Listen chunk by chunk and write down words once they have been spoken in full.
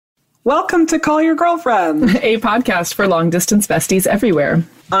Welcome to Call Your Girlfriend, a podcast for long-distance besties everywhere.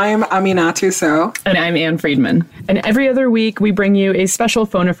 I'm Aminatu So. And I'm Ann Friedman. And every other week, we bring you a special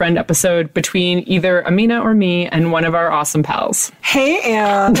Phone-a-Friend episode between either Amina or me and one of our awesome pals. Hey,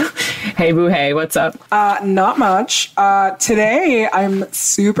 Ann. Hey, boo, hey, what's up? Not much. Today, I'm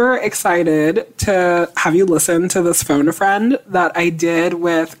super excited to have you listen to this Phone-a-Friend that I did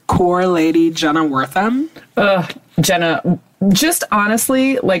with core lady Jenna Wortham. Jenna, just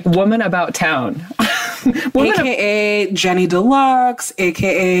honestly, like, woman about town. AKA Jenny Deluxe,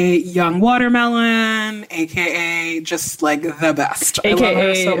 AKA Young Watermelon, AKA just like the best. AKA I love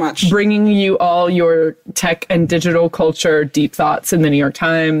her so much. Bringing you all your tech and digital culture deep thoughts in the New York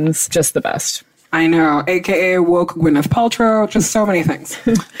Times. Just the best. I know. AKA woke Gwyneth Paltrow. Just so many things.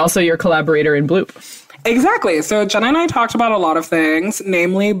 Also your collaborator in Bloop. Exactly. So Jenna and I talked about a lot of things,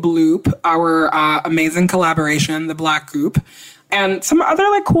 namely Bloop, our amazing collaboration, the Black Goop, and some other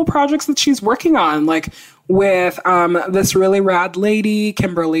like cool projects that she's working on, like with this really rad lady,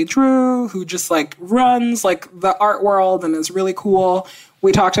 Kimberly Drew, who just like runs like the art world and is really cool.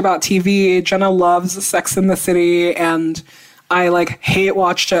 We talked about TV. Jenna loves Sex and the City, and I like hate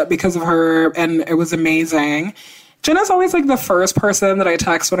watched it because of her, and it was amazing. Jenna's always like the first person that I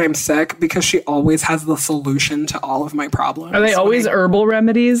text when I'm sick because she always has the solution to all of my problems. Are they always herbal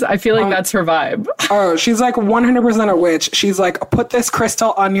remedies? I feel like that's her vibe. Oh, she's like 100% a witch. She's like, put this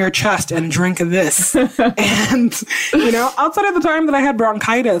crystal on your chest and drink this. And, you know, outside of the time that I had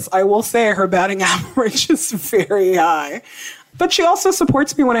bronchitis, I will say her batting average is very high. But she also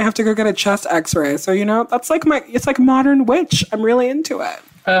supports me when I have to go get a chest x-ray. So, you know, that's like it's like modern witch. I'm really into it.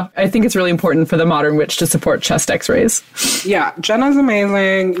 I think it's really important for the modern witch to support chest x-rays. Yeah, Jenna's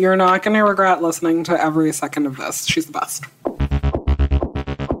amazing. You're not going to regret listening to every second of this. She's the best.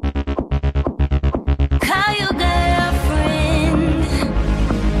 Call your girlfriend.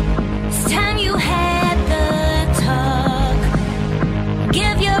 It's time you had the talk.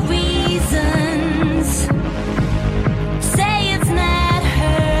 Give your reasons. Say it's not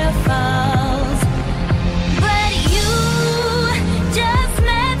her fault. But you just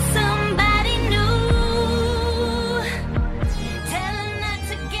met somebody new. Tell her not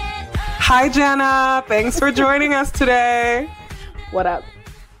to get up. Hi, Jenna. Thanks for joining us today. What up?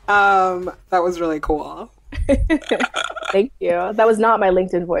 That was really cool. Thank you. That was not my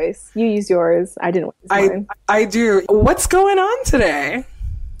LinkedIn voice. You use yours. I didn't use mine. I do. What's going on today?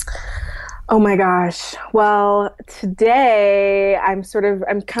 Oh my gosh. Well, today I'm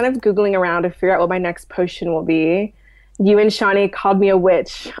kind of Googling around to figure out what my next potion will be. You and Shawnee called me a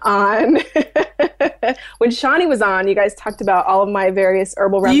witch on when Shawnee was on. You guys talked about all of my various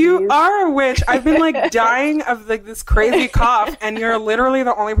herbal remedies. You are a witch. I've been like dying of like this crazy cough, and you're literally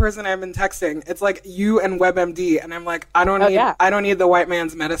the only person I've been texting. It's like you and WebMD, and I'm like, I don't need the white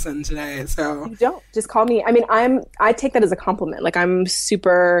man's medicine today. So you don't just call me. I mean, I take that as a compliment. Like I'm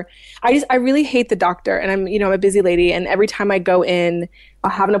super. I really hate the doctor, and I'm a busy lady, and every time I go in, I'll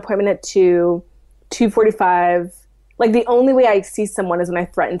have an appointment at 2:45. Like the only way I see someone is when I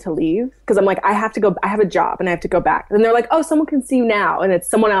threaten to leave because I'm like, I have to go. I have a job and I have to go back. And they're like, oh, someone can see you now. And it's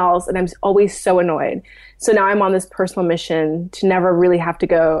someone else. And I'm always so annoyed. So now I'm on this personal mission to never really have to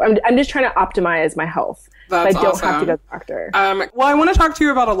go. I'm just trying to optimize my health. That's so I don't awesome. have to go to the doctor. Well, I want to talk to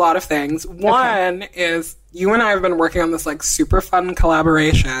you about a lot of things. One is you and I have been working on this like super fun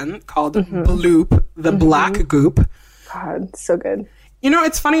collaboration called Bloop, the Black Goop. God, so good. You know,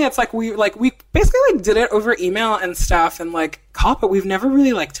 it's funny. It's like we basically like did it over email and stuff and like call, but we've never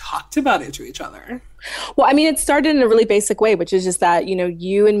really like talked about it to each other. Well, I mean, it started in a really basic way, which is just that, you know,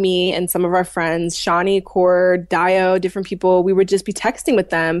 you and me and some of our friends, Shawnee, Cord, Dio, different people, we would just be texting with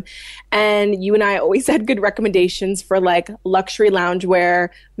them. And you and I always had good recommendations for like luxury loungewear,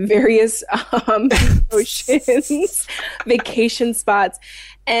 various oceans, vacation spots.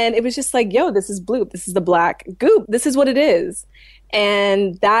 And it was just like, yo, this is Bloop. This is the Black Goop. This is what it is.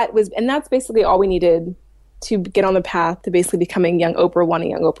 And that's basically all we needed to get on the path to basically becoming Young Oprah 1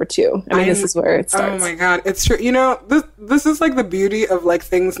 and Young Oprah 2. I mean, this is where it starts. Oh my God. It's true. You know, this is like the beauty of like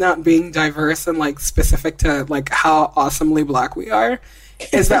things not being diverse and like specific to like how awesomely Black we are,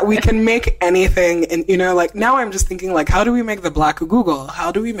 is that we can make anything. And, you know, like now I'm just thinking like, how do we make the Black Google?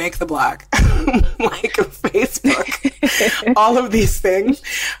 How do we make the Black like Facebook? All of these things.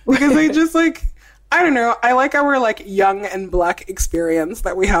 Because I just like, I don't know. I like our like young and Black experience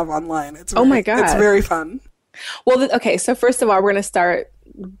that we have online. It's very, oh my God. It's very fun. Well, okay. So first of all, we're going to start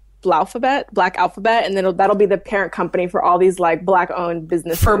Black Alphabet, and then that'll be the parent company for all these like Black owned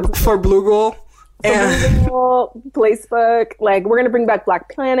businesses. For Bloogle. Google, Facebook, like we're gonna bring back Black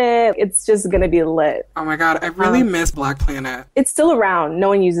Planet. It's just gonna be lit. Oh my God, I really miss Black Planet. It's still around. No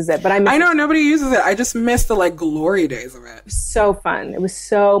one uses it, but I know nobody uses it. I just miss the like glory days of it. So fun. It was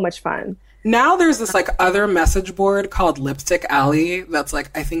so much fun. Now there's this like other message board called Lipstick Alley that's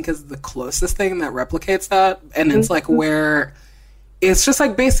like I think is the closest thing that replicates that, and it's like where it's just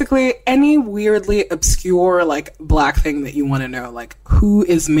like basically any weirdly obscure like Black thing that you want to know, like who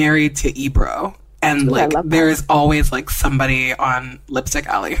is married to Ebro, and like there's always like somebody on Lipstick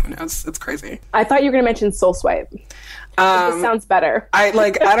Alley who knows. It's crazy. I thought you were gonna mention Soul Swipe. This sounds better. I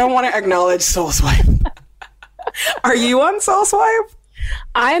don't want to acknowledge Soul Swipe. Are you on Soul Swipe?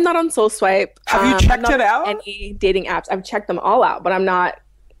 I am not on Soul Swipe. Have you checked it out? Any dating apps? I've checked them all out, but I'm not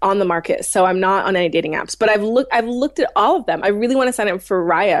on the market, so I'm not on any dating apps. But I've looked at all of them. I really want to sign up for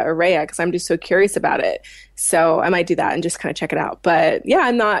Raya because I'm just so curious about it. So I might do that and just kind of check it out. But yeah,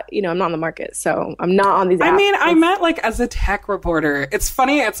 I'm not on the market, so I'm not on these apps. I mean, I meant like as a tech reporter. It's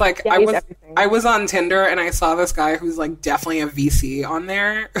funny. It's like I was on Tinder and I saw this guy who's like definitely a VC on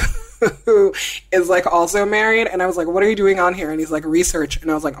there. Who is like also married, and I was like, what are you doing on here? And he's like, research.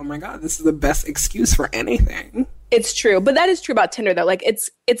 And I was like, oh my God, this is the best excuse for anything. It's true. But that is true about Tinder though. Like it's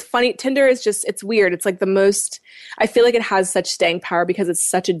funny. Tinder is just, it's weird. It's like the most, I feel like it has such staying power because it's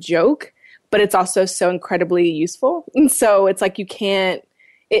such a joke, but it's also so incredibly useful. And so it's like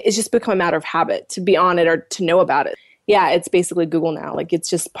it's just become a matter of habit to be on it or to know about it. Yeah, it's basically Google now. Like, it's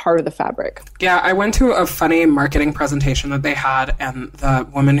just part of the fabric. Yeah, I went to a funny marketing presentation that they had, and the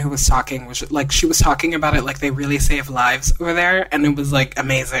woman who was talking was like, she was talking about it like they really save lives over there, and it was like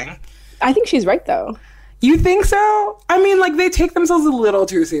amazing. I think she's right, though. You think so? I mean, like, they take themselves a little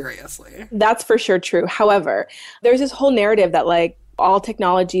too seriously. That's for sure true. However, there's this whole narrative that, like, all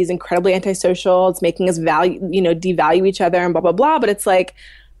technology is incredibly antisocial. It's making us devalue each other and blah, blah, blah. But it's like,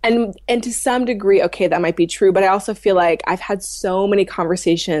 and to some degree, okay, that might be true. But I also feel like I've had so many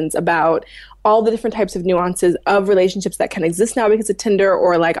conversations about all the different types of nuances of relationships that can exist now because of Tinder,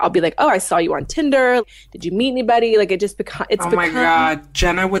 or like I'll be like, oh, I saw you on Tinder. Did you meet anybody? Like it just my God,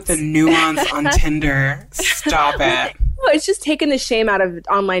 Jenna with the nuance on Tinder. Stop it. No, it's just taking the shame out of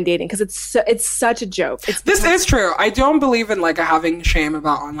online dating because it's such a joke. This is true. I don't believe in like having shame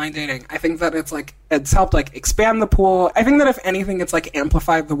about online dating. I think that it's helped like expand the pool. I think that if anything, it's like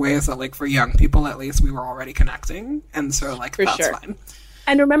amplified the ways that like for young people at least we were already connecting, and so like for that's sure. fine.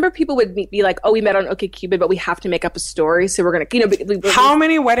 And remember, people would be like, oh, we met on OkCupid, but we have to make up a story. So we're going to, How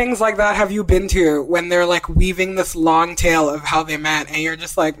many weddings like that have you been to when they're like weaving this long tale of how they met? And you're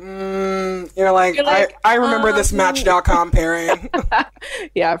just like, I remember this Match.com pairing.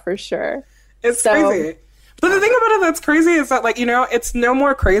 Yeah, for sure. It's crazy. But the thing about it that's crazy is that, like, it's no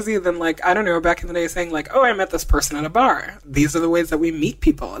more crazy than, like, I don't know, back in the day saying, like, oh, I met this person at a bar. These are the ways that we meet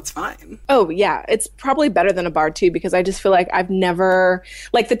people. It's fine. Oh, yeah. It's probably better than a bar, too, because I just feel like I've never,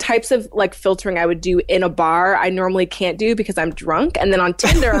 like, the types of, like, filtering I would do in a bar, I normally can't do because I'm drunk. And then on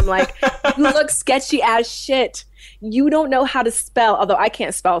Tinder, I'm like, you look sketchy as shit. You don't know how to spell, although I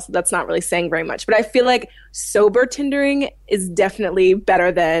can't spell, so that's not really saying very much. But I feel like sober Tindering is definitely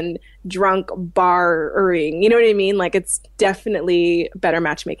better than drunk bar-ing. You know what I mean? Like, it's definitely better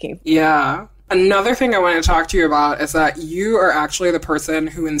matchmaking. Yeah. Another thing I want to talk to you about is that you are actually the person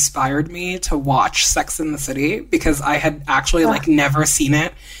who inspired me to watch Sex and the City, because I had actually, like, never seen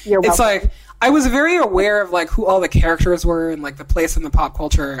it. It's like, I was very aware of, like, who all the characters were and, like, the place in the pop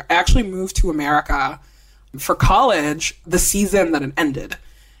culture. I actually moved to America for college the season that it ended.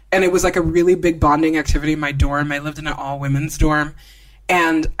 And it was like a really big bonding activity in my dorm. I lived in an all-women's dorm.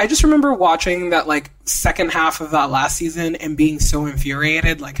 And I just remember watching that like second half of that last season and being so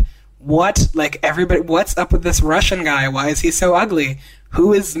infuriated. Like, what? Like, everybody, what's up with this Russian guy? Why is he so ugly?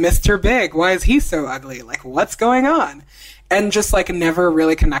 Who is Mr. Big? Why is he so ugly? Like, what's going on? And just like never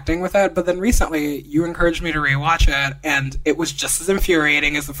really connecting with it. But then recently you encouraged me to rewatch it, and it was just as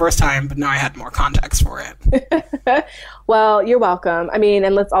infuriating as the first time, but now I had more context for it. Well, you're welcome. I mean,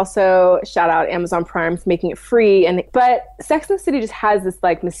 and let's also shout out Amazon Prime for making it free. But Sex and the City just has this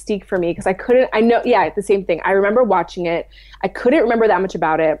like mystique for me because it's the same thing. I remember watching it. I couldn't remember that much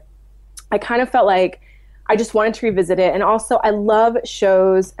about it. I kind of felt like I just wanted to revisit it. And also I love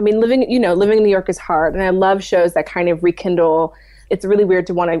shows. I mean, living in New York is hard. And I love shows that kind of rekindle. It's really weird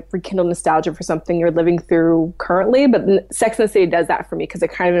to want to rekindle nostalgia for something you're living through currently. But Sex and the City does that for me because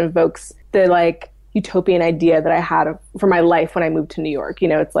it kind of invokes the like utopian idea that I had for my life when I moved to New York.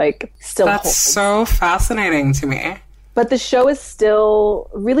 It's like still That's so fascinating to me. But the show is still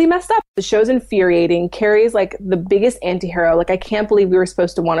really messed up. The show's infuriating. Carrie's like the biggest anti-hero. Like, I can't believe we were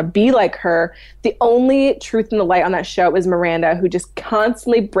supposed to want to be like her. The only truth in the light on that show is Miranda, who just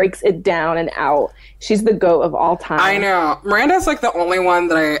constantly breaks it down and out. She's the GOAT of all time. I know. Miranda's like the only one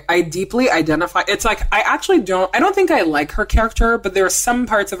that I deeply identify. It's like, I don't think I like her character, but there are some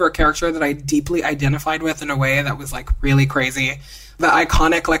parts of her character that I deeply identified with in a way that was like really crazy. The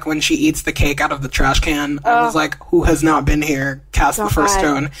iconic, like when she eats the cake out of the trash can, I was like, who has not been here? Cast the first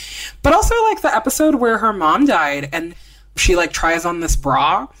stone. But also like the episode where her mom died and she like tries on this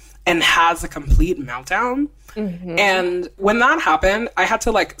bra and has a complete meltdown. Mm-hmm. And when that happened, I had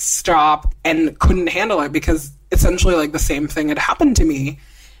to like stop and couldn't handle it because essentially like the same thing had happened to me.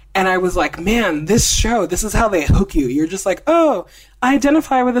 And I was like, man, this show, this is how they hook you. You're just like, oh, I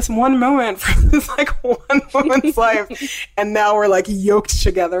identify with this one moment from this like one woman's life. And now we're like yoked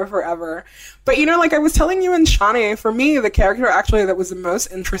together forever. But you know, like I was telling you and Shani, for me, the character actually that was the most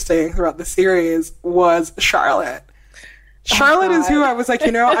interesting throughout the series was Charlotte. Charlotte is who I was like,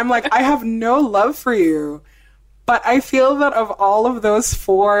 you know, I'm like, I have no love for you. But I feel that of all of those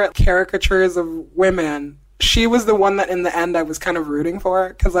 4 caricatures of women, she was the one that in the end I was kind of rooting for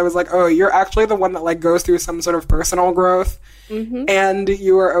because I was like, oh, you're actually the one that like goes through some sort of personal growth and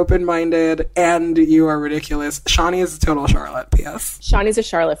you are open-minded and you are ridiculous. Shani is a total Charlotte, P.S. Shani's a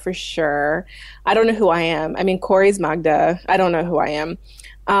Charlotte for sure. I don't know who I am. I mean, Corey's Magda. I don't know who I am.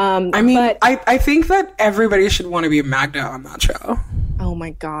 I think that everybody should want to be Magda on that show. Oh my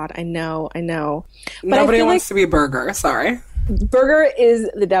God. I know. But nobody wants to be Burger. Sorry. Burger is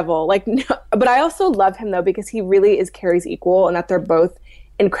the devil. Like, no, but I also love him though because he really is Carrie's equal, and that they're both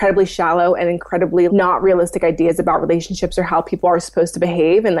incredibly shallow and incredibly not realistic ideas about relationships or how people are supposed to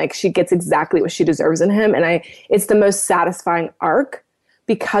behave. And like, she gets exactly what she deserves in him. And it's the most satisfying arc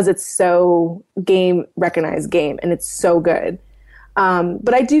because it's so game recognized game, and it's so good.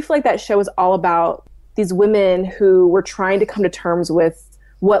 But I do feel like that show is all about these women who were trying to come to terms with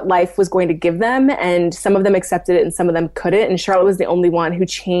what life was going to give them, and some of them accepted it and some of them couldn't. And Charlotte was the only one who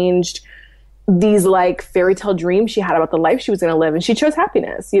changed these like fairy tale dreams she had about the life she was going to live, and she chose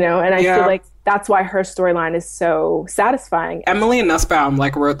happiness, you know. And I feel like that's why her storyline is so satisfying. Emily Nussbaum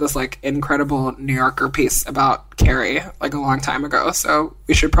like wrote this like incredible New Yorker piece about Carrie like a long time ago, so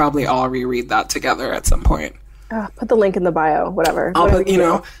we should probably all reread that together at some point. Put the link in the bio, whatever. I'll put, you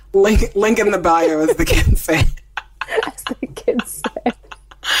know, link in the bio, as the kids say. As the kids say.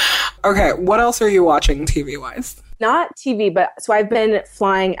 Okay, what else are you watching TV-wise? Not TV, but so I've been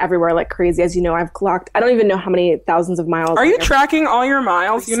flying everywhere like crazy. As you know, I've clocked, I don't even know how many thousands of miles. Are you tracking all your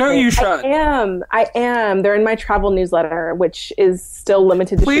miles? You know you should. I am. They're in my travel newsletter, which is still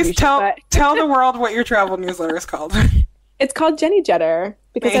limited distribution. Please tell the world what your travel newsletter is called. It's called Jenny Jetter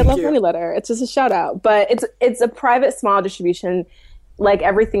because I love Money Letter. It's just a shout out. But it's a private small distribution like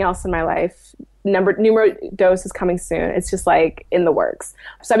everything else in my life. Numero dos is coming soon. It's just like in the works.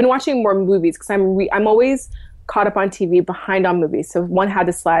 So I've been watching more movies because I'm always caught up on TV, behind on movies. So if one had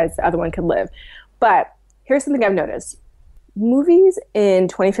to slide, the other one could live. But here's something I've noticed. Movies in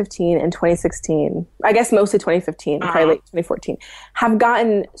 2015 and 2016, I guess mostly 2015, probably late 2014, have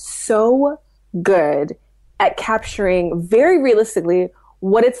gotten so good at capturing very realistically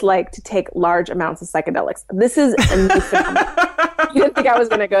what it's like to take large amounts of psychedelics. This is a new phenomenon. You didn't think I was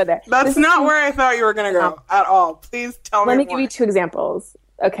going to go there. That's not where I thought you were going to go at all. Please tell me Let me more. give you 2 examples.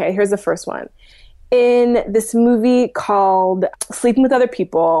 Okay, here's the first one. In this movie called Sleeping with Other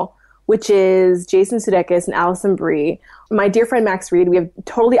People, which is Jason Sudeikis and Alison Brie, my dear friend Max Reed, we have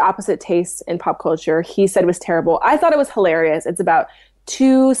totally opposite tastes in pop culture. He said it was terrible. I thought it was hilarious. It's about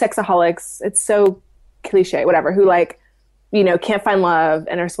 2 sexaholics. It's so cliche, whatever, who like, you know, can't find love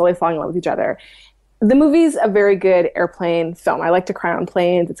and are slowly falling in love with each other. The movie's a very good airplane film. I like to cry on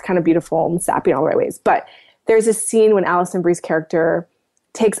planes. It's kind of beautiful and sappy in all the right ways. But there's a scene when Alison Brie's character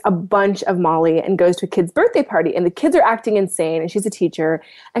takes a bunch of Molly and goes to a kid's birthday party, and the kids are acting insane, and she's a teacher,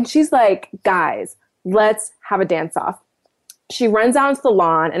 and she's like, guys, let's have a dance off. She runs out onto the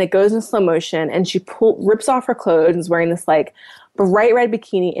lawn, and it goes in slow motion, and she rips off her clothes and is wearing this like bright red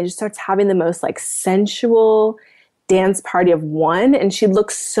bikini and just starts having the most like sensual dance party of one, and she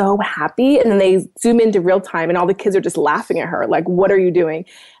looks so happy. And then they zoom into real time and all the kids are just laughing at her like, what are you doing?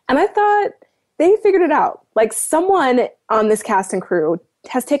 And I thought they figured it out. Like, someone on this cast and crew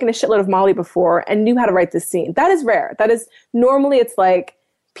has taken a shitload of Molly before and knew how to write this scene. That is rare. That is, normally it's like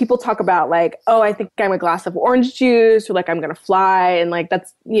people talk about like, oh, I think I'm a glass of orange juice, or like I'm going to fly. And like,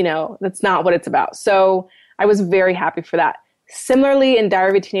 that's, you know, that's not what it's about. So I was very happy for that. Similarly, in Diary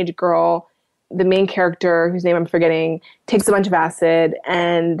of a Teenage Girl, the main character, whose name I'm forgetting, takes a bunch of acid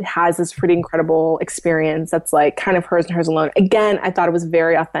and has this pretty incredible experience that's like kind of hers and hers alone. Again, I thought it was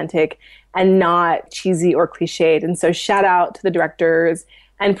very authentic and not cheesy or cliched. And so shout out to the directors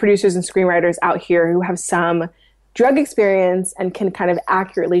and producers and screenwriters out here who have some drug experience and can kind of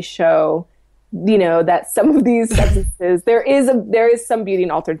accurately show, you know, that some of these substances, there is some beauty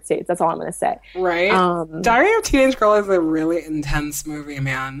in altered states. That's all I'm going to say. Right. Diary of a Teenage Girl is a really intense movie,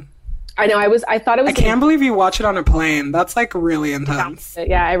 man. I know. I thought it was. I can't believe you watch it on a plane. That's like really intense.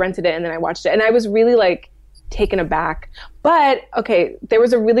 Yeah, I rented it and then I watched it, and I was really like taken aback. But okay, there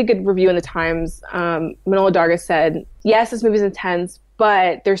was a really good review in the Times. Manola Dargis said, "Yes, this movie is intense,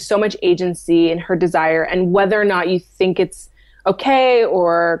 but there's so much agency in her desire, and whether or not you think it's okay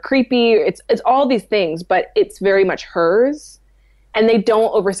or creepy, it's all these things, but it's very much hers." And they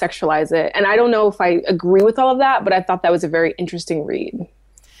don't over-sexualize it. And I don't know if I agree with all of that, but I thought that was a very interesting read.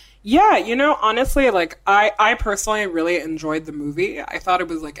 Yeah, you know, honestly, like, I personally really enjoyed the movie. I thought it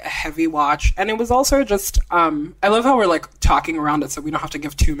was, like, a heavy watch. And it was also just, I love how we're, like, talking around it so we don't have to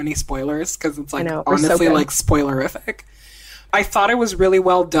give too many spoilers, because it's, like, honestly, like, spoilerific. I thought it was really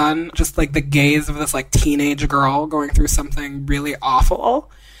well done, just, like, the gaze of this, like, teenage girl going through something really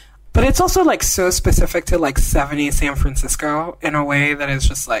awful. But it's also, like, so specific to, like, 70s San Francisco in a way that is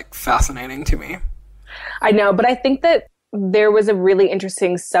just, like, fascinating to me. I know, but I think that there was a really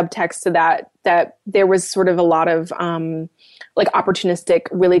interesting subtext to that there was sort of a lot of like opportunistic,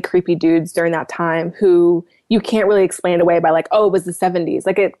 really creepy dudes during that time who you can't really explain away by like, oh, it was the 70s.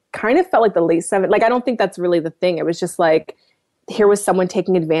 Like it kind of felt like the late 70s. Like I don't think that's really the thing. It was just like, here was someone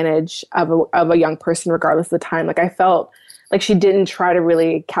taking advantage of a young person regardless of the time. Like I felt like she didn't try to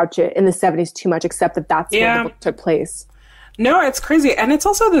really couch it in the 70s too much, except that that's where the book took place. No, it's crazy. And it's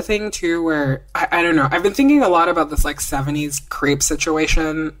also the thing, too, where, I don't know, I've been thinking a lot about this, like, 70s creep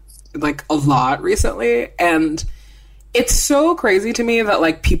situation, like, a lot recently. And it's so crazy to me that,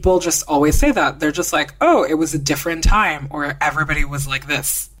 like, people just always say that. They're just like, oh, it was a different time, or everybody was like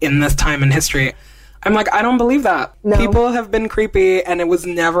this in this time in history. I'm like, I don't believe that. No. People have been creepy, and it was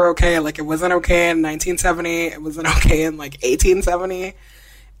never okay. Like, it wasn't okay in 1970. It wasn't okay in, like, 1870.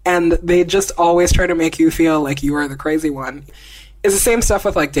 And they just always try to make you feel like you are the crazy one. It's the same stuff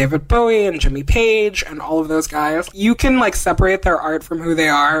with, like, David Bowie and Jimmy Page and all of those guys. You can, like, separate their art from who they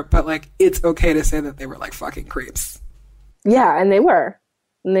are, but, like, it's okay to say that they were, like, fucking creeps. Yeah, and they were.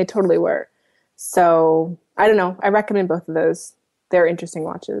 And they totally were. So, I don't know. I recommend both of those. They're interesting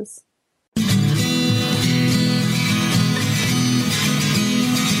watches.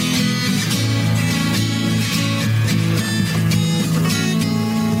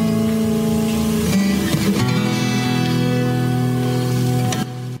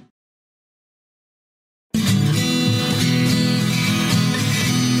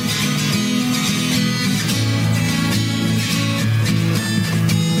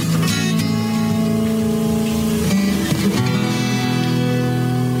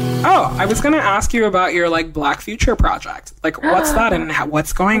 I was going to ask you about your, like, Black Future project. Like, what's that and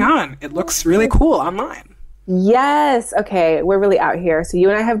what's going on? It looks really cool online. Yes. Okay. We're really out here. So you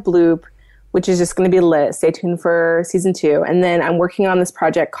and I have Bloop, which is just going to be lit. Stay tuned for season 2. And then I'm working on this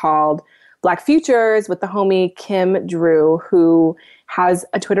project called Black Futures with the homie Kim Drew, who has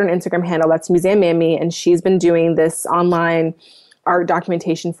a Twitter and Instagram handle that's Museum Mammy. And she's been doing this online art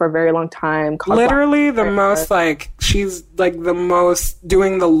documentation for a very long time. Literally the most, like, she's like the most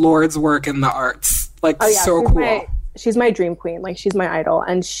doing the Lord's work in the arts. Like, oh, yeah, so cool. She's my dream queen. Like, she's my idol,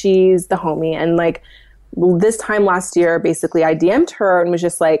 and she's the homie. And like this time last year, basically I DM'd her and was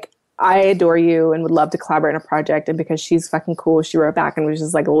just like, I adore you and would love to collaborate on a project. And because she's fucking cool, she wrote back and was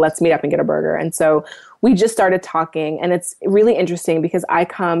just like, let's meet up and get a burger. And so we just started talking, and it's really interesting because I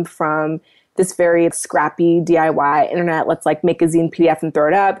come from this very scrappy DIY internet, let's like make a zine PDF and throw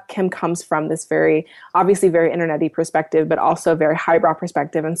it up. Kim comes from this very, obviously very internet-y perspective, but also very highbrow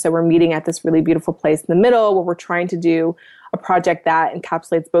perspective. And so we're meeting at this really beautiful place in the middle where we're trying to do a project that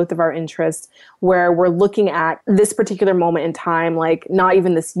encapsulates both of our interests, where we're looking at this particular moment in time, like not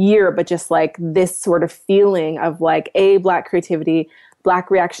even this year, but just like this sort of feeling of like Black creativity, Black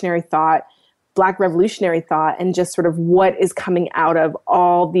reactionary thought, Black revolutionary thought, and just sort of what is coming out of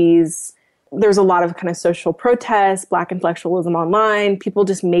all these. There's a lot of kind of social protests, Black intellectualism online, people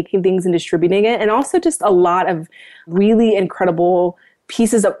just making things and distributing it, and also just a lot of really incredible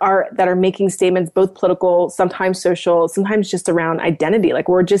pieces of art that are making statements, both political, sometimes social, sometimes just around identity. Like,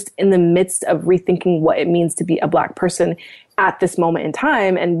 we're just in the midst of rethinking what it means to be a Black person at this moment in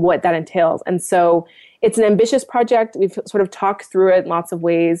time and what that entails. And so it's an ambitious project. We've sort of talked through it in lots of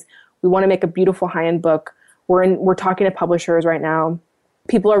ways. We want to make a beautiful high-end book. We're talking to publishers right now.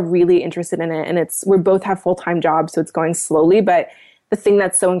 people are really interested in it. And we both have full-time jobs, so it's going slowly. But the thing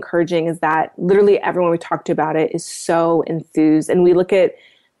that's so encouraging is that literally everyone we talked to about it is so enthused. And we look at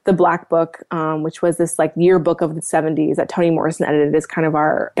the Black Book, which was this like yearbook of the 70s that Toni Morrison edited, as kind of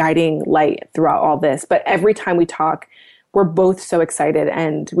our guiding light throughout all this. But every time we talk, we're both so excited,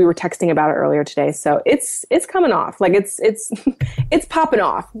 and we were texting about it earlier today. So it's coming off. Like it's it's popping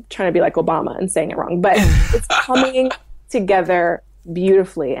off. I'm trying to be like Obama and saying it wrong, but it's coming together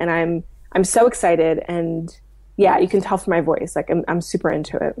beautifully, and I'm so excited. And yeah, you can tell from my voice, like I'm super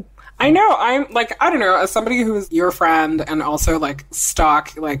into it. I know. I'm like, I don't know, as somebody who's your friend and also like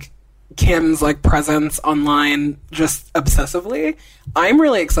stalk like Kim's like presence online just obsessively, I'm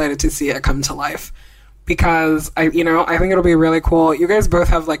really excited to see it come to life, because I think it'll be really cool. You guys both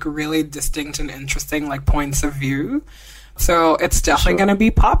have like really distinct and interesting like points of view, so it's definitely going to be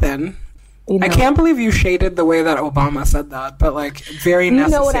poppin'. I can't believe you shaded the way that Obama said that, but like very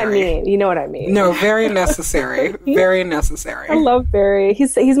necessary. You know what I mean. No, very necessary. Very necessary. I love Barry.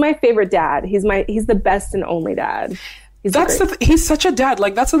 He's my favorite dad. He's the best and only dad. He's such a dad.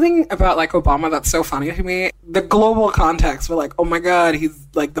 Like, that's the thing about like Obama that's so funny to me. The global context, we're like, oh my God, he's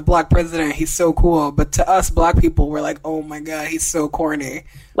like the black president. He's so cool. But to us black people, we're like, oh my God, he's so corny.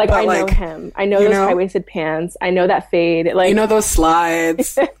 Like, but, I know him. I know those high-waisted pants. I know that fade. Like, those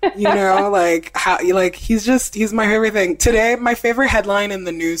slides. Like how, like he's my favorite thing. Today, my favorite headline in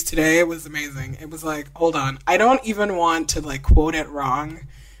the news today was amazing. It was like, hold on, I don't even want to like quote it wrong.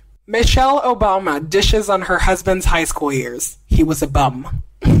 Michelle Obama dishes on her husband's high school years. He was a bum.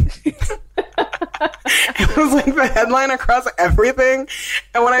 It was like the headline across everything.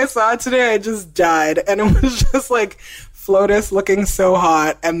 And when I saw it today, I just died. And it was just like FLOTUS looking so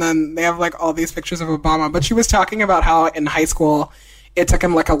hot. And then they have like all these pictures of Obama. But she was talking about how in high school, it took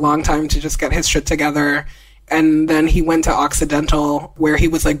him like a long time to just get his shit together. And then he went to Occidental, where he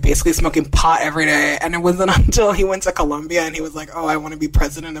was like basically smoking pot every day. And it wasn't until he went to Columbia and he was like, oh, I want to be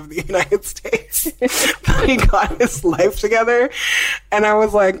president of the United States, that he got his life together. And I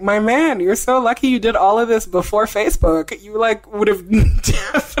was like, my man, you're so lucky you did all of this before Facebook. You like would have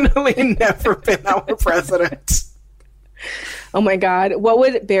definitely never been our president. Oh my God. What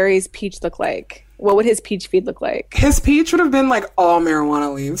would Barry's peach look like? What would his peach feed look like? His peach would have been like all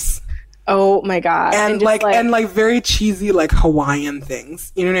marijuana leaves. Oh my God. And like very cheesy like Hawaiian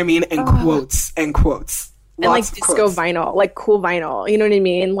things. You know what I mean? And quotes. And like disco quotes. Vinyl, like cool vinyl. You know what I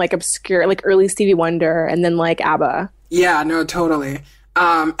mean? Like obscure, like early Stevie Wonder, and then like ABBA. Yeah, no, totally.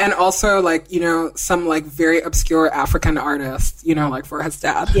 And also like, some like very obscure African artists, like for his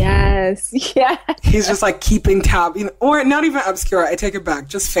dad. Yes. Yeah. He's just like keeping tab, or not even obscure. I take it back.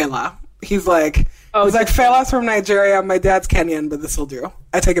 Just Fela. He's like, Fela's from Nigeria. My dad's Kenyan, but this will do.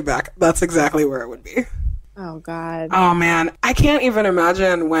 I take it back. That's exactly where it would be. Oh God. Oh man, I can't even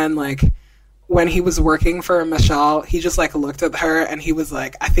imagine when he was working for Michelle, he just like looked at her and he was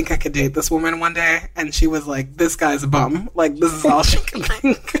like, I think I could date this woman one day. And she was like, this guy's a bum. Like, this is all she can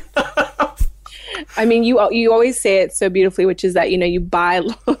think of. I mean, you always say it so beautifully, which is that, you buy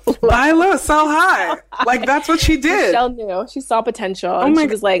low. Buy low, sell high. Like, that's what she did. Michelle knew. She saw potential. And she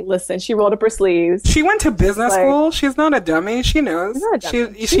was like, listen, she rolled up her sleeves. She went to business school. She's not a dummy. She knows.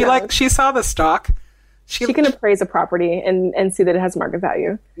 She knows. She saw the stock. She can appraise a property and see that it has market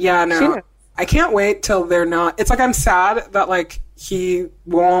value. Yeah, no. I can't wait till they're not. It's like, I'm sad that like he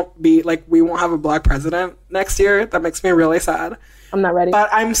won't be like, we won't have a black president next year. That makes me really sad. I'm not ready. But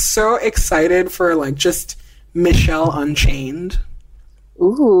I'm so excited for like just Michelle Unchained.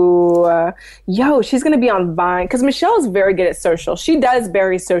 Ooh. Yo, she's going to be on Vine. Because Michelle is very good at social. She does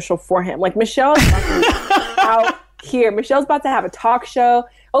very social for him. Like, Michelle's out here. Michelle's about to have a talk show.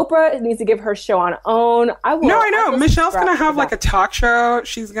 Oprah needs to give her show on OWN. I know. Michelle's going to have like a talk show.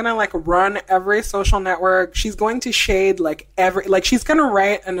 She's going to like run every social network. She's going to shade like she's going to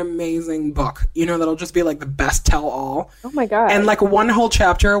write an amazing book, that'll just be like the best tell all. Oh my God. And like one whole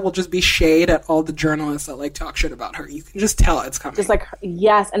chapter will just be shade at all the journalists that like talk shit about her. You can just tell it's coming. Just like,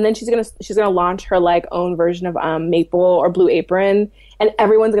 yes. And then she's going to launch her like own version of Maple or Blue Apron, and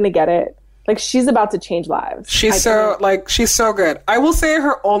everyone's going to get it. Like, she's about to change lives. She's so good. I will say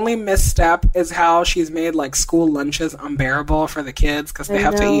her only misstep is how she's made, like, school lunches unbearable for the kids because they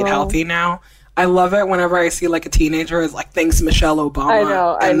have to eat healthy now. I love it whenever I see, like, a teenager is like, thanks, Michelle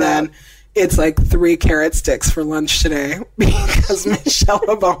Obama. I know. Then it's, like, 3 carrot sticks for lunch today because Michelle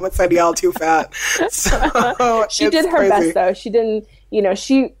Obama said y'all too fat. So she did her best, though. She didn't,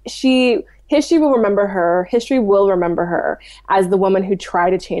 History will remember her. History will remember her as the woman who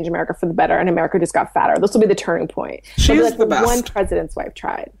tried to change America for the better, and America just got fatter. This will be the turning point. She's like the best. One president's wife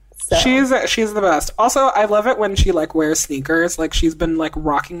tried. So. She's the best. Also, I love it when she like wears sneakers. Like she's been like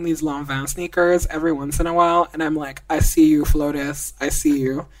rocking these Lanvin sneakers every once in a while, and I'm like, I see you, Flotus. I see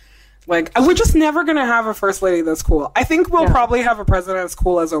you. Like we're just never gonna have a first lady that's cool. I think we'll probably have a president as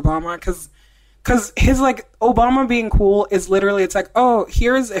cool as Obama because his like Obama being cool is literally it's like, oh,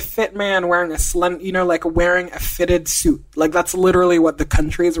 here's a fit man wearing like wearing a fitted suit. Like that's literally what the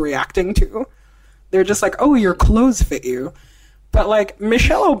country is reacting to. They're just like, oh, your clothes fit you. But, like,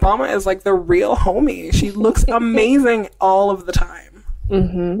 Michelle Obama is, like, the real homie. She looks amazing all of the time.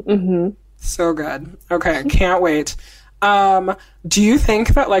 Mm-hmm, mm-hmm. So good. Okay, can't wait. Do you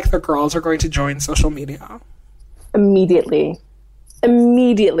think that, like, the girls are going to join social media? Immediately. I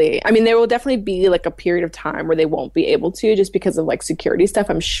mean, there will definitely be, like, a period of time where they won't be able to just because of, like, security stuff,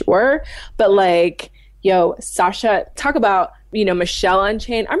 I'm sure. But, like, yo, Sasha, talk about, Michelle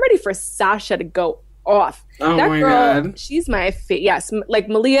Unchained. I'm ready for Sasha to go off. Oh that my girl, God. she's my favorite. Yes, like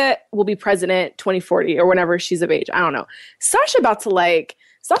Malia will be president 2040 or whenever she's of age. I don't know. Sasha about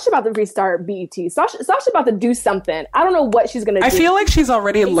to restart BET. Sasha about to do something. I don't know what she's gonna do. I feel like she's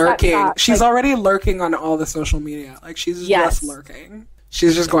already lurking. Stop. She's already lurking on all the social media. Like she's just lurking.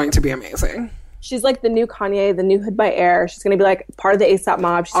 She's just going to be amazing. She's like the new Kanye, the new Hood by Air. She's gonna be like part of the ASAP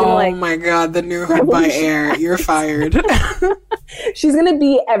mob. She's gonna, oh my God, the new Hood by Air. You're fired. She's gonna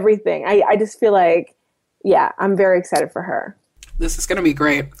be everything. I just feel like, yeah, I'm very excited for her. This is gonna be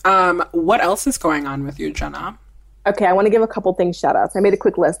great. What else is going on with you, Jenna? Okay, I want to give a couple things shout outs. I made a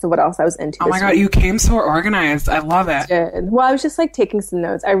quick list of what else I was into. Oh my God, you came so organized. I love it. Well, I was just like taking some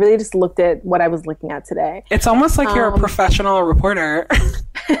notes. I really just looked at what I was looking at today. It's almost like you're a professional reporter.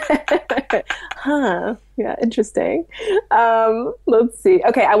 Huh. Yeah, interesting. Let's see.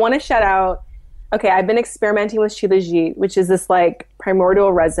 Okay, I want to shout out. Okay, I've been experimenting with shilajit, which is this like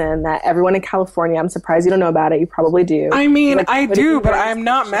primordial resin that everyone in California, I'm surprised you don't know about it. You probably do. I mean, like, I do, but I'm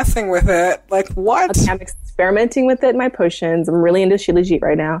not messing with it. Like, what? Okay, I'm experimenting with it in my potions. I'm really into shilajit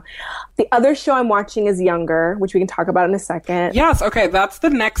right now. The other show I'm watching is Younger, which we can talk about in a second. Yes, okay, that's the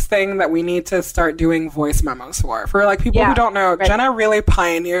next thing that we need to start doing voice memos for. For like people who don't know, right. Jenna really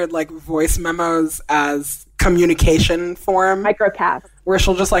pioneered like voice memos as communication form. Microcast. Where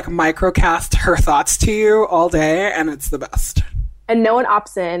she'll just like microcast her thoughts to you all day, and it's the best. And no one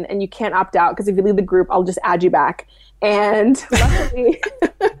opts in, and you can't opt out, because if you leave the group, I'll just add you back. And luckily...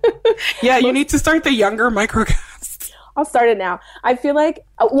 yeah, you need to start the Younger microcast. I'll start it now. I feel like,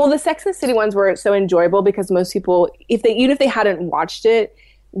 the Sex and the City ones were so enjoyable because most people, even if they hadn't watched it,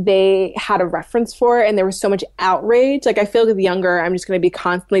 they had a reference for it, and there was so much outrage. Like, I feel like with Younger, I'm just going to be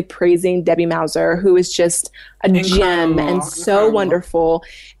constantly praising Debbie Mauser, who is just a gem and so wonderful.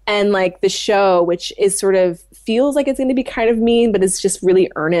 And like the show, which is sort of feels like it's going to be kind of mean, but it's just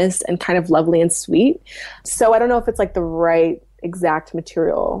really earnest and kind of lovely and sweet. So I don't know if it's like the right exact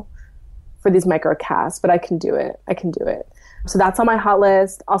material for these microcasts, but I can do it. So that's on my hot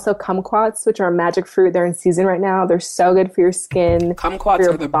list. Also, kumquats, which are a magic fruit. They're in season right now. They're so good for your skin. Kumquats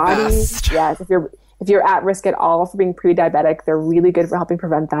are the best. Yes, if you're at risk at all for being pre-diabetic, they're really good for helping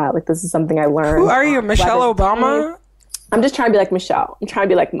prevent that. Like, this is something I learned. Who are you, Michelle Obama? I'm just trying to be like Michelle. I'm trying to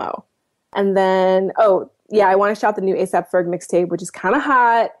be like Mo. And then, I want to shout the new A$AP Ferg mixtape, which is kind of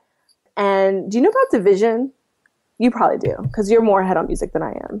hot. And do you know about Division? You probably do, because you're more ahead on music than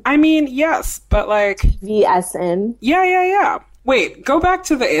I am. I mean, yes, but like... VSN. Yeah. Wait, go back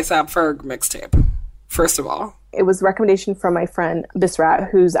to the A$AP Ferg mixtape, first of all. It was a recommendation from my friend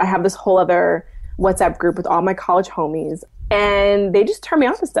Bisrat, I have this whole other WhatsApp group with all my college homies, and they just turned me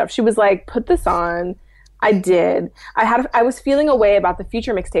on to stuff. She was like, put this on. I did. I was feeling a way about the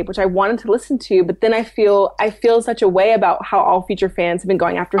Future mixtape, which I wanted to listen to, but then I feel such a way about how all Future fans have been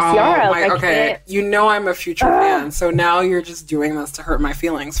going after Ciara. Okay. You know I'm a Future fan, so now you're just doing this to hurt my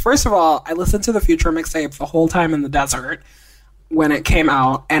feelings. First of all, I listened to the Future mixtape the whole time in the desert when it came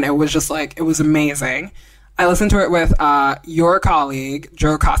out, and it was just like, it was amazing. I listened to it with your colleague,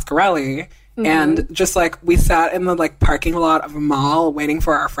 Joe Coscarelli, and just like we sat in the like parking lot of a mall waiting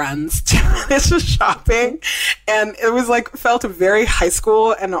for our friends to finish shopping, and it was like felt very high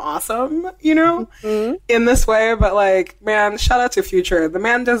school and awesome, in this way. But like, man, shout out to Future. The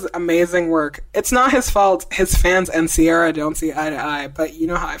man does amazing work. It's not his fault his fans and Ciara don't see eye to eye, but you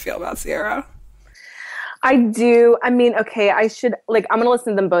know how I feel about Ciara. I do. I mean, okay, I'm going to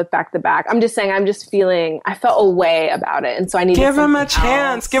listen to them both back to back. I'm just saying, I felt a way about it. And so I need to give him a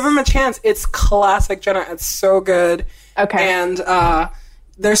chance. Give him a chance. It's classic, Jenna. It's so good. Okay. And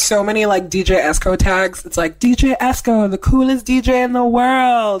there's so many like DJ Esco tags. It's like DJ Esco, the coolest DJ in the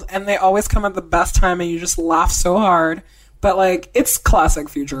world. And they always come at the best time and you just laugh so hard. But like, it's classic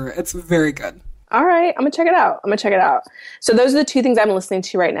Future. It's very good. All right, I'm gonna check it out. So those are the two things I'm listening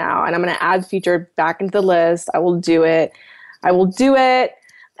to right now, and I'm gonna add Future back into the list. I will do it.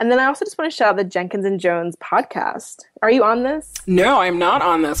 And then I also just want to shout out the Jenkins and Jones podcast. Are you on this? No, I'm not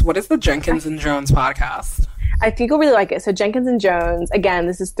on this. What is the Jenkins and Jones podcast? I think you'll really like it. So Jenkins and Jones, again,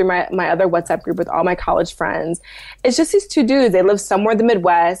 this is through my other WhatsApp group with all my college friends. It's just these two dudes. They live somewhere in the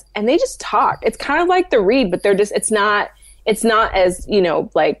Midwest, and they just talk. It's kind of like The Read, but it's not as,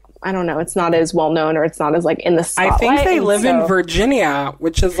 like, I don't know, it's not as well known, or it's not as like in the spotlight. I think they live in Virginia,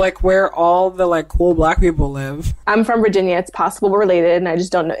 which is like where all the like cool Black people live. I'm from Virginia. It's possible we're related, and I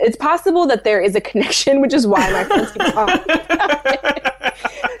just don't know. It's possible that there is a connection, which is why my friends keep talking about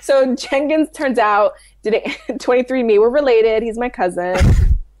it. So Jenkins, turns out, did it 23andMe. We're related. He's my cousin.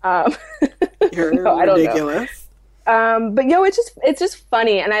 You're I don't ridiculous. know. But it's just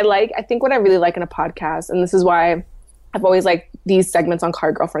funny, and I think what I really like in a podcast, and this is why I've always liked these segments on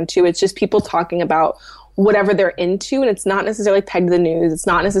Card Girlfriend too. It's just people talking about whatever they're into, and it's not necessarily pegged to the news. It's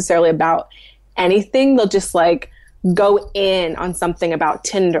not necessarily about anything. They'll just like go in on something about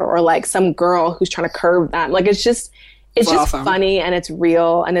Tinder or like some girl who's trying to curve them. Like it's just awesome. funny, and it's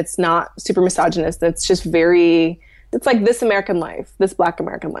real, and it's not super misogynist. It's just it's like This American Life, This Black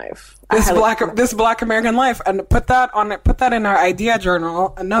American Life. This Black American Life, and put that in our idea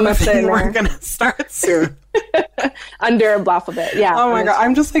journal. Another thing we're gonna start soon. Under Blafabit, yeah. Oh my God,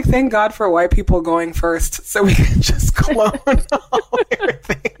 I'm just like, thank God for white people going first, so we can just clone all their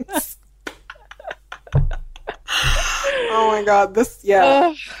things. Oh my God,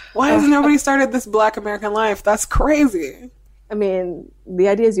 why has nobody started This Black American Life? That's crazy. I mean, the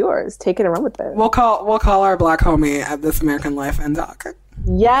idea is yours. Take it and run with it. We'll call our Black homie at This American Life and talk.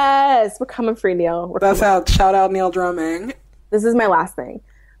 Yes, we're coming for you, Neil. Shout out Neil Drumming. This is my last thing.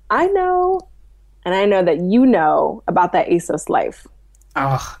 I know that you know about that ASOS life.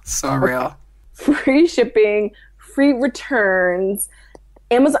 Oh, so real. Free shipping, free returns.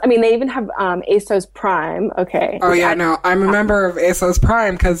 Amazon, I mean, they even have ASOS Prime, okay. Oh, yeah, no, I'm a member of ASOS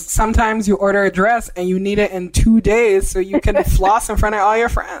Prime because sometimes you order a dress and you need it in 2 days so you can floss in front of all your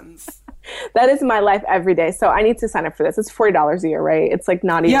friends. That is my life every day. So I need to sign up for this. It's $40 a year, right? It's like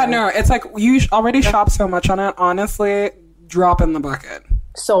not even... Yeah, no, it's like you already shop so much on it. Honestly, drop in the bucket.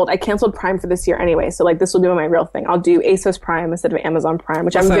 Sold. I canceled Prime for this year anyway, so like this will be my real thing. I'll do ASOS Prime instead of Amazon Prime,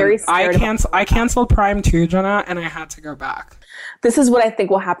 which I'm very scared I canceled Prime too, Jenna, and I had to go back. This is what I think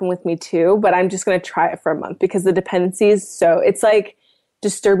will happen with me too, but I'm just going to try it for a month because the dependency is it's like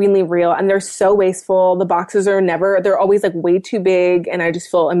disturbingly real, and they're so wasteful. The boxes they're always like way too big, and I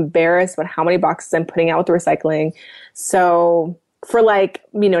just feel embarrassed about how many boxes I'm putting out with the recycling. So for like,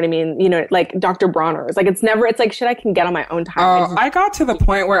 you know what I mean? You know, like Dr. Bronner's. Like it's like shit I can get on my own time. Oh, I got to the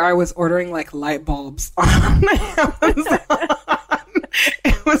point where I was ordering like light bulbs on Amazon.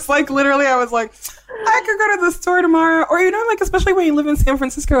 It was like literally I was like, I could go to the store tomorrow. Or, you know, like especially when you live in San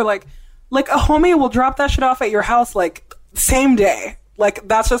Francisco, like a homie will drop that shit off at your house like same day. Like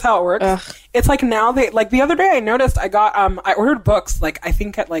that's just how it works. Ugh. It's like now the other day I noticed I got I ordered books like I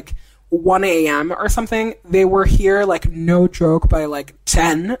think at like 1 a.m. or something. They were here, like, no joke, by, like,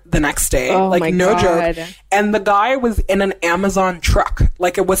 10 the next day. Oh, like, my no God. joke. And the guy was in an Amazon truck.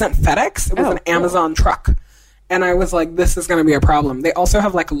 Like, it wasn't FedEx. It was an Amazon truck. And I was like, this is going to be a problem. They also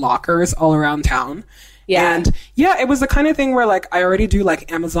have, like, lockers all around town. Yeah. And, yeah, it was the kind of thing where, like, I already do,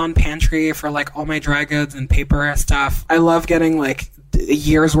 like, Amazon pantry for, like, all my dry goods and paper and stuff. I love getting, like, a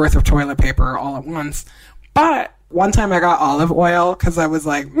year's worth of toilet paper all at once. But one time I got olive oil because I was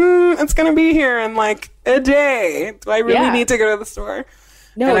like, it's going to be here in like a day. Do I really need to go to the store?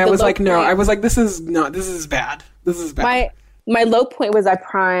 No, and I was like, no. I was like, this is bad. This is bad. My low point was I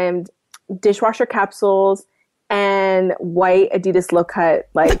primed dishwasher capsules and white Adidas low cut,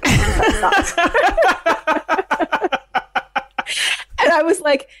 like, socks. And I was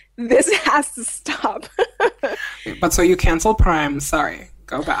like, this has to stop. But so you canceled Prime. Sorry.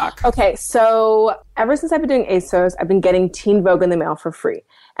 Go back. Okay, so ever since I've been doing ASOS, I've been getting Teen Vogue in the mail for free.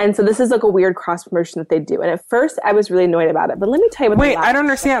 And so this is like a weird cross promotion that they do. And at first, I was really annoyed about it. But let me tell you what. Wait, I don't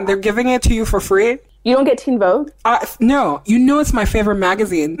understand. They're giving it to you for free? You don't get Teen Vogue? No. You know it's my favorite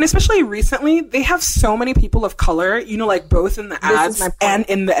magazine. And especially recently, they have so many people of color, you know, like both in the ads and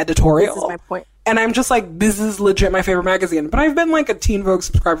in the editorial. This is my point. And I'm just like, this is legit my favorite magazine. But I've been like a Teen Vogue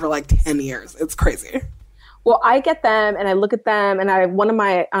subscriber for like 10 years. It's crazy. Well, I get them and I look at them, and one of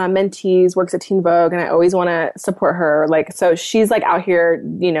my mentees works at Teen Vogue, and I always want to support her. Like, so she's like out here,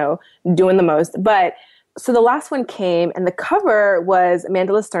 you know, doing the most. But so the last one came, and the cover was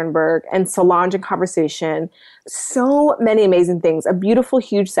Amanda Sternberg and Solange in conversation. So many amazing things. A beautiful,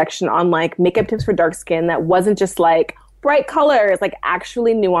 huge section on like makeup tips for dark skin that wasn't just like bright colors, like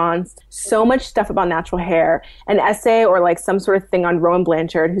actually nuanced, so much stuff about natural hair, an essay or like some sort of thing on Rowan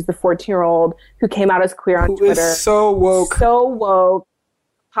Blanchard, who's the 14-year-old who came out as queer on Twitter. Who is so woke. So woke.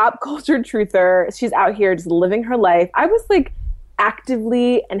 Pop culture truther. She's out here just living her life. I was like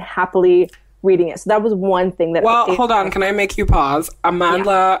actively and happily reading it. So that was one thing that... Well, hold on. Can I make you pause?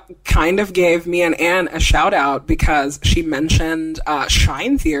 Amanda kind of gave me and Anne a shout out because she mentioned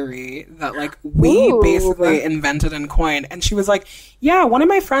Shine Theory that like we basically invented and coined. And she was like, yeah, one of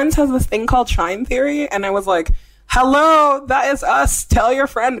my friends has this thing called Shine Theory. And I was like, hello, that is us. Tell your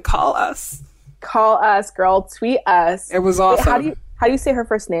friend, call us. Call us, girl. Tweet us. It was awesome. Wait, how do you say her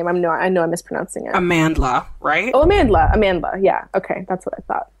first name? I know I'm mispronouncing it. Amanda, right? Oh, Amanda. Yeah. Okay. That's what I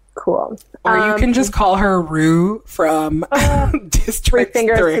thought. Cool. Or you can just call her Rue from District 3.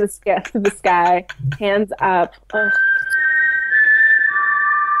 3 fingers to the sky, hands up. Ugh.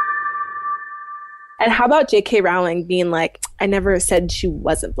 And how about J.K. Rowling being like, I never said she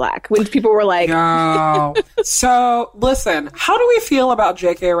wasn't black, when people were like... Yo. So, listen, how do we feel about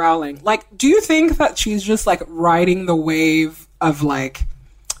J.K. Rowling? Like, do you think that she's just, like, riding the wave of, like,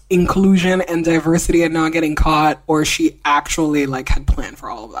 inclusion and diversity and not getting caught, or she actually, like, had planned for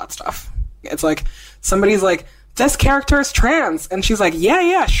all of that stuff? It's like, somebody's like, this character is trans, and she's like,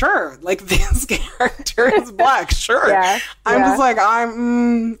 yeah, sure, like, this character is black, sure. I'm just like,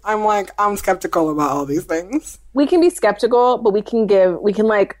 I'm skeptical about all these things. We can be skeptical, but we can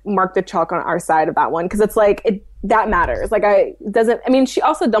like mark the chalk on our side of that one, because it's like that matters. Like, she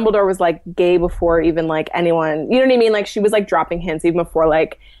also, Dumbledore was like gay before even like anyone, you know what I mean? Like, she was like dropping hints even before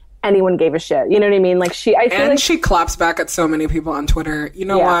like anyone gave a shit, you know what I mean? Like, she claps back at so many people on Twitter. You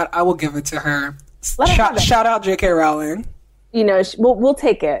know what? I will give it to her. Shout out J.K. Rowling. You know, we'll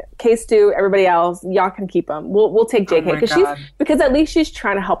take it. Case Stu, everybody else, y'all can keep them. We'll take JK because at least she's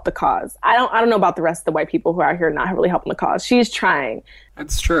trying to help the cause. I don't know about the rest of the white people who are out here not really helping the cause. She's trying.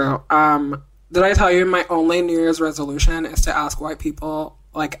 That's true. Did I tell you my only New Year's resolution is to ask white people,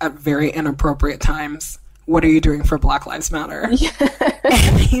 like, at very inappropriate times, what are you doing for Black Lives Matter?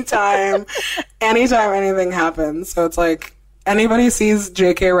 Anytime anything happens. So it's like, anybody sees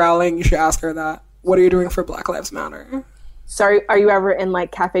J.K. Rowling, you should ask her that. What are you doing for Black Lives Matter? So are you ever in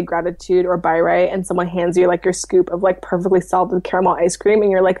like Cafe Gratitude or Buy Right and someone hands you like your scoop of like perfectly salted caramel ice cream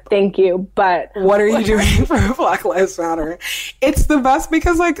and you're like, thank you, but what are you doing for Black Lives Matter? It's the best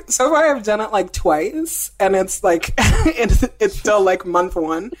because like so far I've done it like twice and it's like it's still like month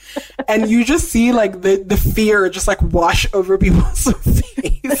 1 and you just see like the fear just like wash over people's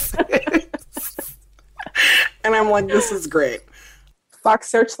faces. And I'm like, this is great.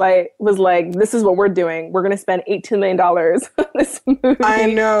 Fox Searchlight was like, this is what we're doing. We're going to spend $18 million on this movie. I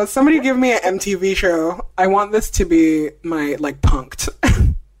know. Somebody give me an MTV show. I want this to be my, like, Punk'd.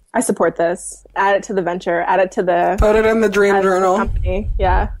 I support this. Add it to the venture. Add it to the... Put it in the Dream Journal. Company.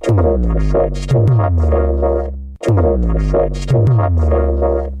 Yeah.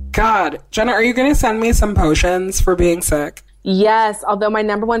 God. Jenna, are you going to send me some potions for being sick? Yes, although my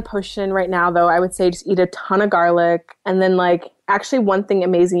number one potion right now, though, I would say just eat a ton of garlic. And then, like, actually one thing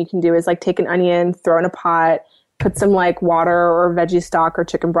amazing you can do is, like, take an onion, throw in a pot, put some, like, water or veggie stock or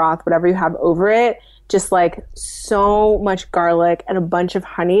chicken broth, whatever you have over it. Just, like, so much garlic and a bunch of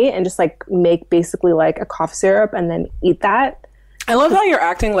honey and just, like, make basically, like, a cough syrup and then eat that. I love how you're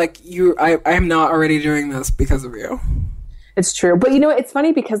acting like I am not already doing this because of you. It's true. But, you know, it's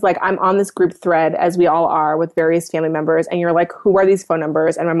funny because, like, I'm on this group thread, as we all are, with various family members, and you're like, who are these phone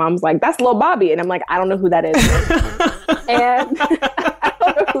numbers? And my mom's like, that's Lil Bobby. And I'm like, I don't know who that is. And I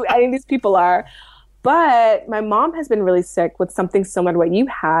don't know who any of these people are. But my mom has been really sick with something similar to what you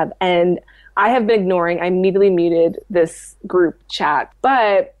have. And I have been ignoring. I immediately muted this group chat.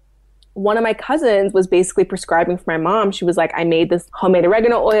 But one of my cousins was basically prescribing for my mom. She was like, I made this homemade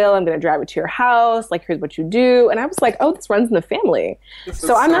oregano oil. I'm going to drive it to your house. Like, here's what you do. And I was like, oh, this runs in the family.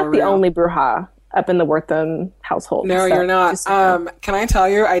 So I'm not the only bruja up in the Wortham household. No, you're not. Can I tell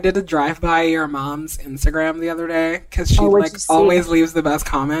you, I did a drive-by your mom's Instagram the other day because she always leaves the best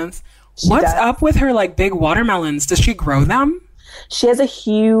comments. What's up with her like big watermelons? Does she grow them? She has a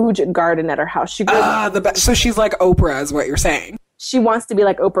huge garden at her house. She grows so she's like Oprah is what you're saying. She wants to be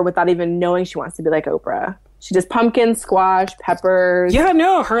like Oprah without even knowing she wants to be like Oprah. She does pumpkin, squash, peppers. Yeah,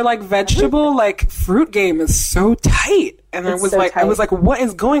 no, her like vegetable like fruit game is so tight. And I was like, what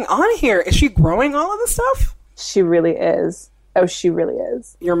is going on here? Is she growing all of this stuff? She really is. Oh, she really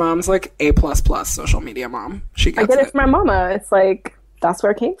is. Your mom's like A++ social media mom. She gets I get it from my mama. It's like, that's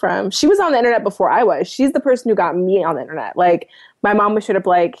where it came from. She was on the internet before I was. She's the person who got me on the internet. Like, my mom was straight up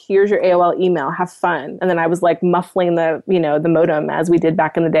like, here's your AOL email, have fun. And then I was like muffling the modem as we did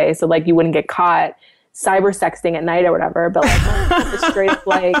back in the day. So like you wouldn't get caught cyber sexting at night or whatever, but like straight up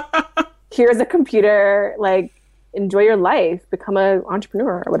like, here's a computer, like enjoy your life, become an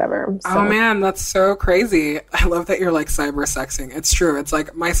entrepreneur or whatever. So. Oh man, that's so crazy. I love that you're like cyber sexing. It's true. It's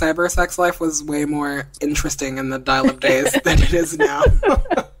like my cyber sex life was way more interesting in the dial-up days than it is now.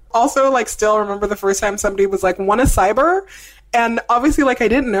 Also, like, still remember the first time somebody was like, want a cyber? And obviously, like, I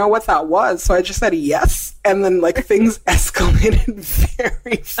didn't know what that was. So I just said yes. And then, like, things escalated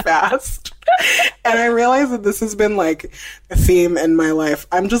very fast. And I realized that this has been, like, a theme in my life.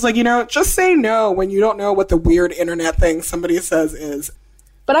 I'm just like, just say no when you don't know what the weird internet thing somebody says is.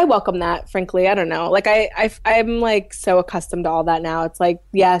 But I welcome that, frankly. I don't know. Like, I'm, like, so accustomed to all that now. It's like,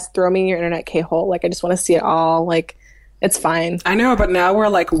 yes, throw me in your internet K-hole. Like, I just want to see it all. Like, it's fine. I know, but now we're,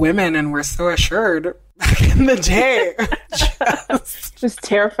 like, women and we're so assured. Back in the day. Just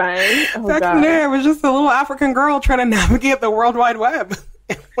terrifying. Oh, back in the day, I was just a little African girl trying to navigate the World Wide Web.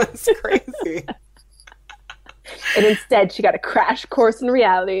 It was crazy. And instead, she got a crash course in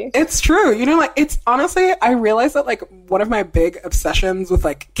reality. It's true. Like, it's honestly, I realized that, like, one of my big obsessions with,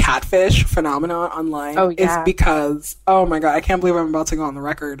 like, catfish phenomena online is because, oh my God, I can't believe I'm about to go on the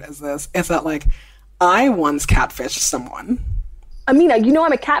record as this, is that, like, I once catfished someone. Amina,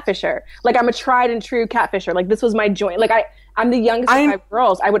 I'm a catfisher. Like, I'm a tried and true catfisher. Like, this was my joint. Like, I'm the youngest of 5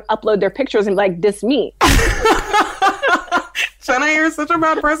 girls. I would upload their pictures and be like, this me. Jenna, you're such a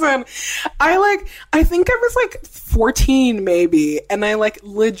bad person. I think I was like 14 maybe, and I like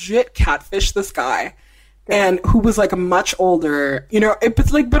legit catfished this guy. And who was like much older,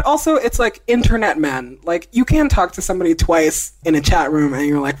 but also it's like internet men. Like, you can't talk to somebody twice in a chat room and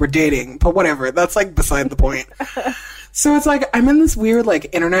you're like, we're dating, but whatever. That's like beside the point. So it's like, I'm in this weird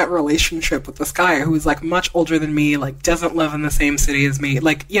like internet relationship with this guy who is like much older than me, like doesn't live in the same city as me.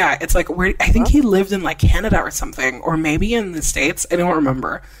 Like, yeah, it's like, I think he lived in like Canada or something, or maybe in the States. I don't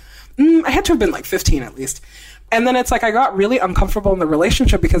remember. I had to have been like 15 at least. And then it's like, I got really uncomfortable in the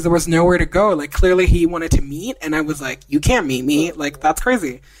relationship because there was nowhere to go. Like, clearly he wanted to meet, and I was like, you can't meet me. Like, that's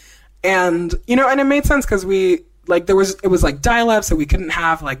crazy. And, and it made sense because it was like dial-up, so we couldn't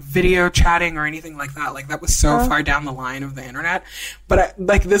have like video chatting or anything like that. Like, that was so far down the line of the internet. But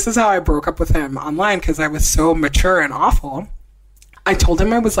this is how I broke up with him online, because I was so mature and awful. I told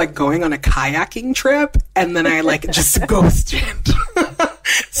him I was like going on a kayaking trip, and then I like just ghosted.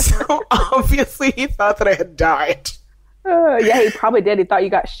 So obviously he thought that I had died. Yeah, he probably did. He thought you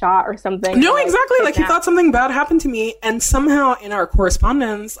got shot or something. No, exactly. Like, he thought something bad happened to me. And somehow in our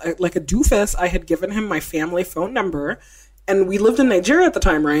correspondence, like a doofus, I had given him my family phone number. And we lived in Nigeria at the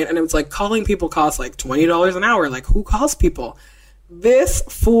time, right? And it was like, calling people costs like $20 an hour. Like, who calls people? This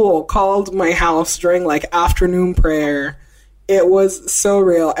fool called my house during like afternoon prayer. It was so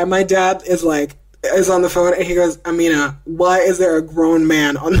real. And my dad is on the phone, and he goes, Amina, why is there a grown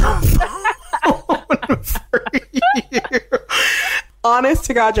man on the phone for you? Honest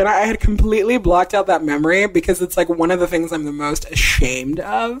to God, Jenna, I had completely blocked out that memory because it's like one of the things I'm the most ashamed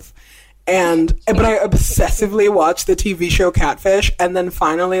of. But I obsessively watched the TV show Catfish, and then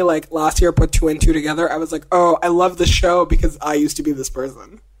finally, like, last year, put 2 and 2 together. I was like, oh, I love the show because I used to be this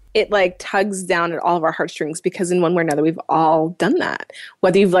person. It like tugs down at all of our heartstrings because in one way or another, we've all done that.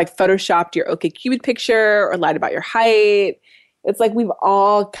 Whether you've like photoshopped your OkCupid picture or lied about your height, it's like we've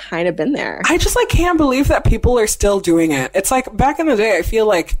all kind of been there. I just like can't believe that people are still doing it. It's like back in the day, I feel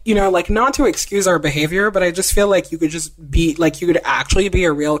like, like not to excuse our behavior, but I just feel like you could just be like, you could actually be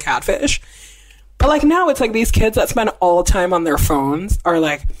a real catfish. But like now it's like these kids that spend all time on their phones are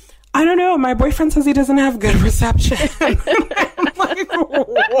like, I don't know, my boyfriend says he doesn't have good reception. I'm like,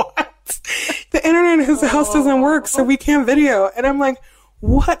 what? The internet in his house doesn't work, so we can't video. And I'm like,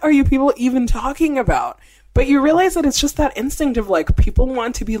 what are you people even talking about? But you realize that it's just that instinct of like, people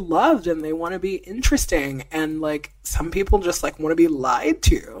want to be loved and they want to be interesting. And like, some people just like want to be lied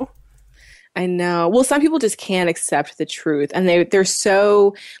to. I know. Well, some people just can't accept the truth. And they're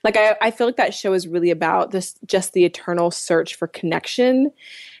so like, I feel like that show is really about this, just the eternal search for connection.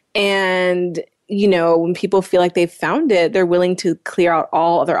 And, when people feel like they've found it, they're willing to clear out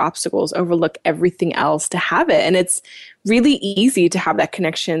all other obstacles, overlook everything else to have it. And it's really easy to have that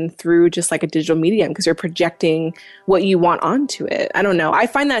connection through just like a digital medium because you're projecting what you want onto it. I don't know. I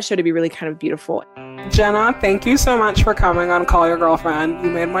find that show to be really kind of beautiful. Jenna, thank you so much for coming on Call Your Girlfriend.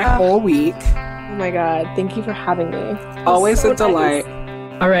 You made my whole week. Oh my God. Thank you for having me. Always a delight.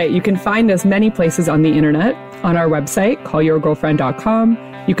 All right. You can find us many places on the internet. On our website, callyourgirlfriend.com.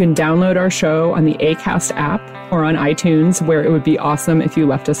 You can download our show on the Acast app or on iTunes, where it would be awesome if you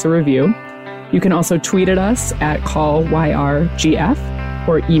left us a review. You can also tweet at us at CallYRGF.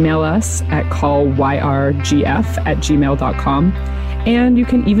 or email us at callyrgf@gmail.com. And you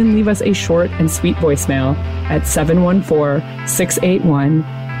can even leave us a short and sweet voicemail at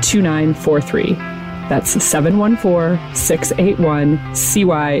 714-681-2943. That's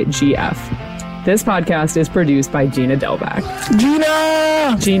 714-681-CYGF. This podcast is produced by Gina Delvac.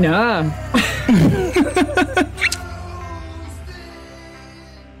 Gina! Gina!